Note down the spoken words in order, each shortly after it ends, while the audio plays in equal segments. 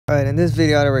Alright, in this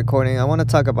video I'm recording, I want to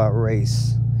talk about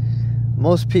race.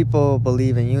 Most people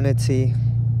believe in unity,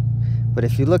 but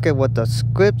if you look at what the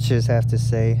scriptures have to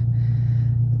say,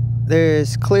 there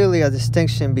is clearly a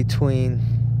distinction between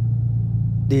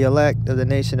the elect of the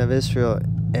nation of Israel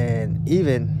and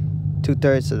even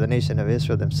 2/3 of the nation of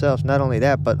Israel themselves. Not only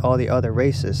that, but all the other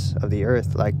races of the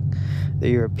earth, like the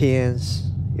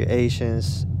Europeans, your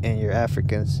Asians, and your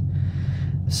Africans.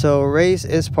 So race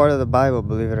is part of the Bible,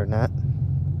 believe it or not.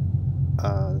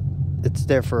 It's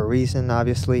there for a reason,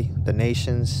 obviously. The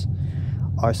nations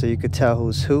are so you could tell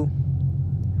who's who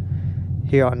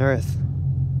here on earth.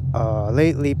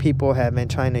 Lately, people have been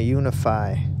trying to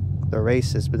unify the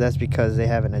races, but that's because they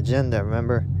have an agenda,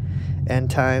 remember?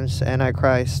 End times,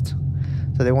 Antichrist.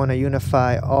 So they want to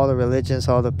unify all the religions,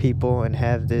 all the people, and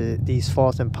have these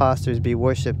false imposters be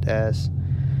worshipped as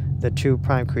the true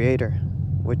prime creator,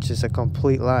 which is a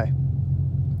complete lie.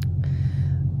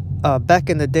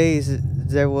 Back in the days,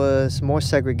 there was more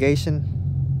segregation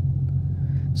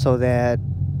so that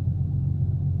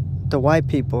the white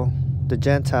people, the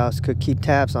Gentiles, could keep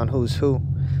tabs on who's who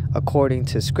according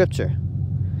to scripture.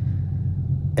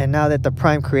 And now that the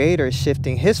prime creator is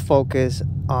shifting his focus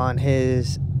on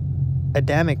his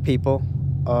Adamic people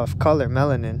of color,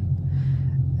 melanin,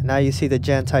 now you see the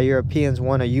Gentile Europeans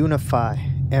want to unify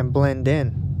and blend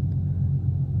in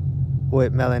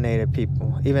with melanated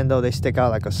people, even though they stick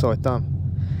out like a sore thumb.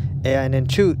 And in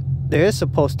truth, there is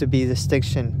supposed to be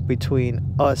distinction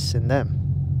between us and them.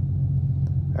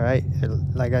 Alright,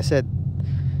 like I said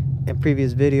in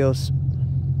previous videos,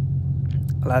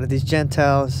 a lot of these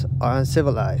Gentiles are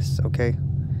uncivilized, okay?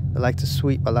 They like to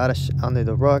sweep a lot of under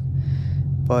the rug,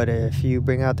 but if you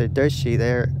bring out their dirt sheet,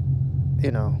 they're,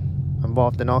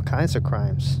 involved in all kinds of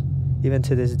crimes, even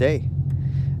to this day.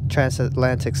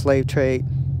 Transatlantic slave trade,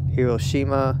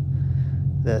 Hiroshima,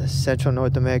 the Central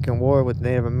North American War with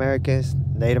Native Americans,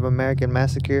 Native American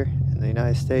massacre in the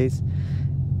United States,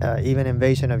 even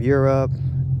invasion of Europe,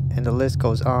 and the list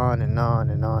goes on and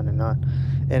on and on and on.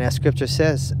 And as scripture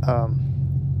says,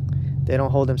 they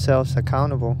don't hold themselves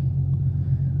accountable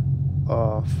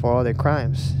for all their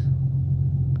crimes.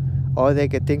 All they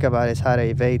could think about is how to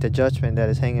evade the judgment that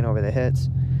is hanging over their heads.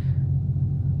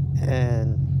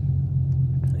 And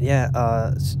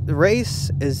race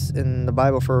is in the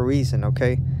Bible for a reason,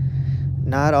 okay?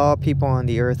 Not all people on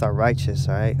the earth are righteous,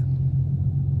 alright?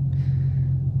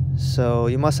 So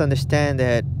you must understand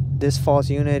that this false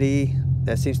unity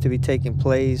that seems to be taking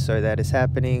place or that is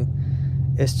happening,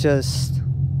 it's just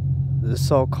the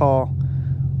so-called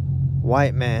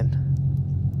white man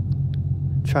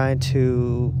trying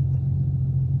to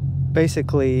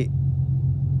basically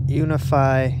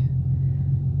unify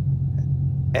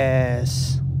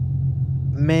as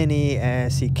many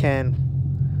as he can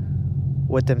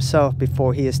with himself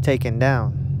before he is taken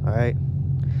down. All right,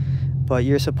 but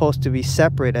you're supposed to be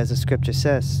separate, as the scripture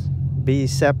says. Be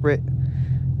separate,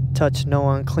 touch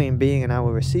no unclean being, and I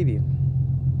will receive you.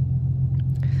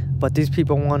 But these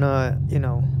people want to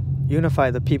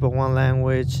unify the people, one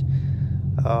language,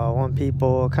 one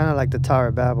people, kind of like the Tower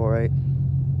of Babel, right?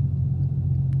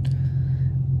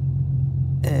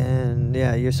 And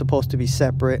yeah, you're supposed to be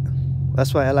separate.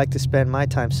 That's why I like to spend my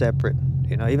time separate,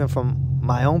 even from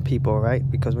my own people, right?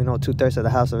 Because we know 2/3 of the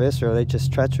house of Israel, they're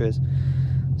just treacherous.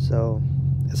 So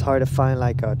it's hard to find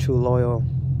like a true loyal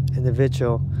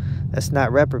individual that's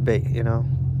not reprobate,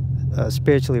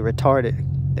 spiritually retarded,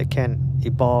 that can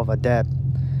evolve, adapt.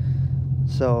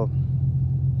 So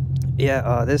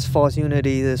yeah, this false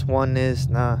unity, this oneness,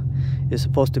 you're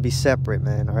supposed to be separate,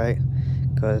 man. All right,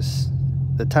 because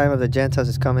the time of the Gentiles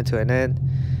is coming to an end.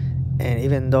 And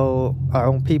even though our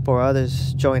own people or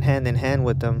others join hand in hand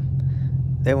with them,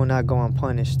 they will not go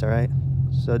unpunished, all right?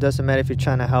 So it doesn't matter if you're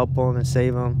trying to help them and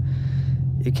save them.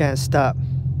 You can't stop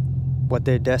what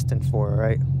they're destined for,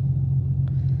 right?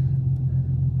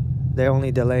 They're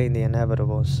only delaying the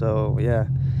inevitable. So, yeah,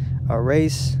 a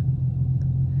race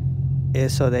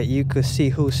is so that you could see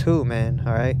who's who, man,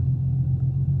 all right?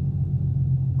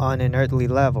 On an earthly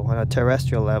level, on a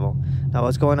terrestrial level. Now,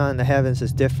 what's going on in the heavens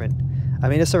is different. I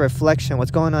mean, it's a reflection.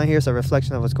 What's going on here is a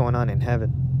reflection of what's going on in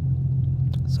heaven.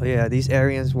 So yeah, these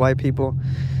Aryans, white people,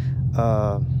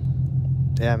 yeah,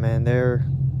 man, their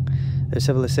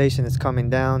civilization is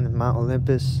coming down in Mount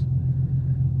Olympus,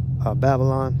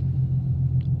 Babylon,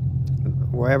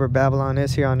 wherever Babylon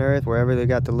is here on earth, wherever they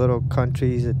got the little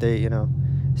countries that they,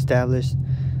 established,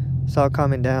 it's all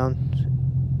coming down.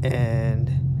 And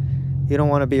you don't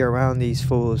want to be around these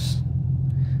fools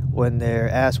when they're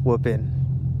ass whooping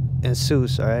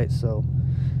ensues. All right, so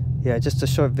yeah, just a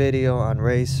short video on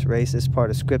race. Race is part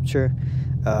of scripture.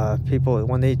 People,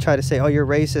 when they try to say, oh, you're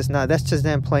racist, nah, that's just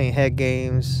them playing head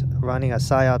games, running a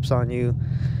psyops on you,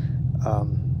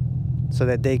 so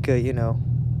that they could, you know,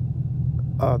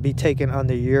 be taken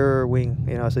under your wing,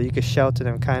 you know, so you could shelter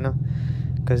them, kind of.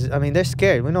 Because, I mean, they're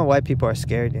scared. We know white people are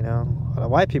scared, you know.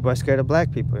 White people are scared of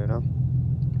black people, you know.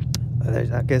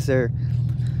 I guess they're,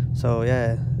 so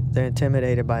yeah, they're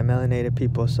intimidated by melanated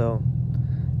people. So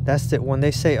that's when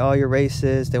they say, oh, you're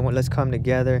racist, they want, let's come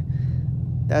together.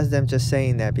 That's them just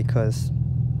saying that because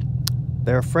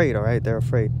they're afraid, all right? They're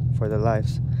afraid for their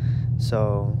lives.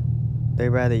 So they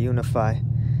rather unify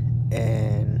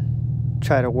and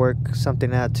try to work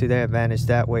something out to their advantage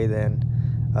that way than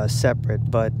separate.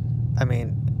 But, I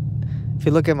mean, if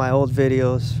you look at my old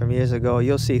videos from years ago,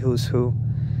 you'll see who's who.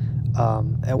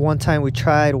 At one time, we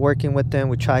tried working with them.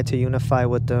 We tried to unify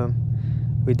with them.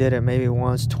 We did it maybe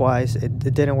once, twice. It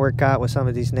didn't work out with some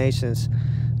of these nations.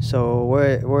 So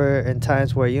we're in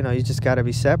times where, you know, you just got to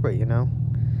be separate, you know,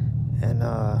 and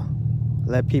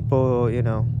let people, you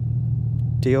know,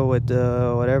 deal with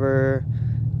whatever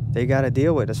they got to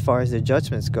deal with as far as their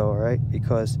judgments go, right?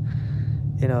 Because,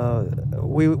 you know,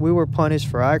 we were punished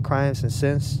for our crimes and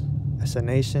sins as a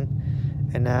nation,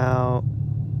 and now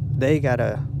they got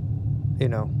to, you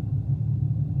know,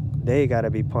 they got to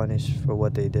be punished for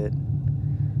what they did.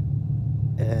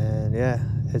 And yeah,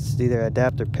 it's either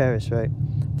adapt or perish, right,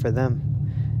 for them.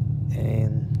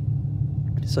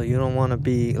 And so you don't want to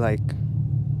be like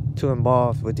too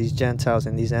involved with these Gentiles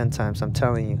in these end times, I'm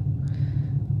telling you,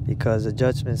 because the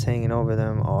judgments hanging over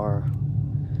them are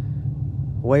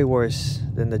way worse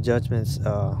than the judgments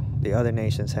the other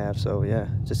nations have. So yeah,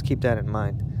 just keep that in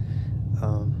mind.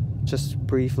 Just a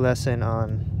brief lesson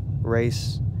on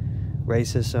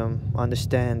racism.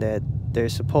 Understand that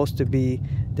there's supposed to be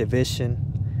division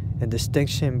and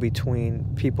distinction between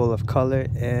people of color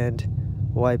and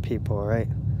white people, right?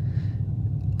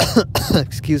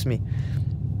 Excuse me.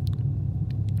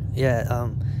 Yeah,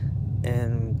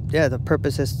 and yeah, the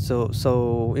purpose is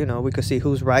so you know, we could see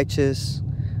who's righteous,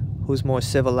 who's more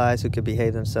civilized, who could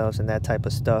behave themselves, and that type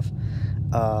of stuff.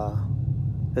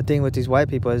 The thing with these white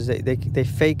people is they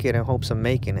fake it in hopes of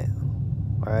making it,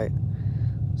 all right?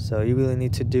 So you really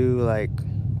need to do like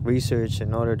research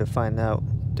in order to find out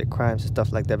the crimes and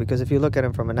stuff like that, because if you look at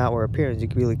them from an outward appearance, you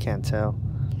really can't tell.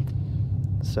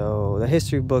 So the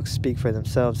history books speak for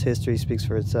themselves. History speaks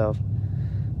for itself.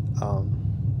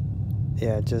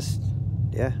 Yeah, just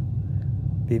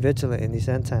be vigilant in these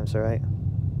end times, all right?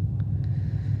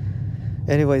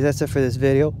 Anyways, that's it for this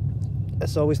video.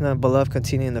 As always, now, beloved,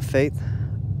 continue in the faith.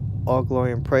 All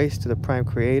glory and praise to the prime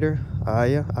creator,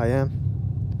 I am.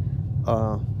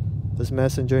 This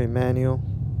messenger, Emmanuel.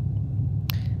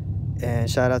 And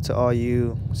shout out to all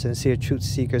you sincere truth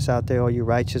seekers out there, all you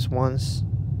righteous ones,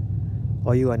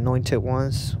 all you anointed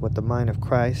ones with the mind of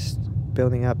Christ,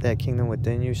 building up that kingdom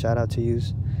within you. Shout out to you.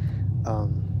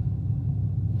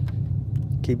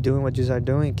 Keep doing what you are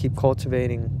doing. Keep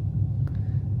cultivating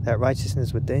that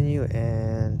righteousness within you,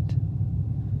 and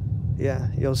yeah,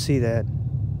 you'll see that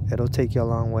it'll take you a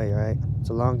long way, right?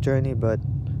 It's a long journey, but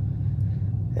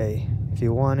hey, if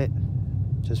you want it,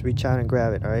 just reach out and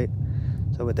grab it, all right?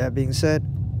 So with that being said,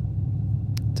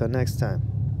 till next time,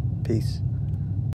 peace.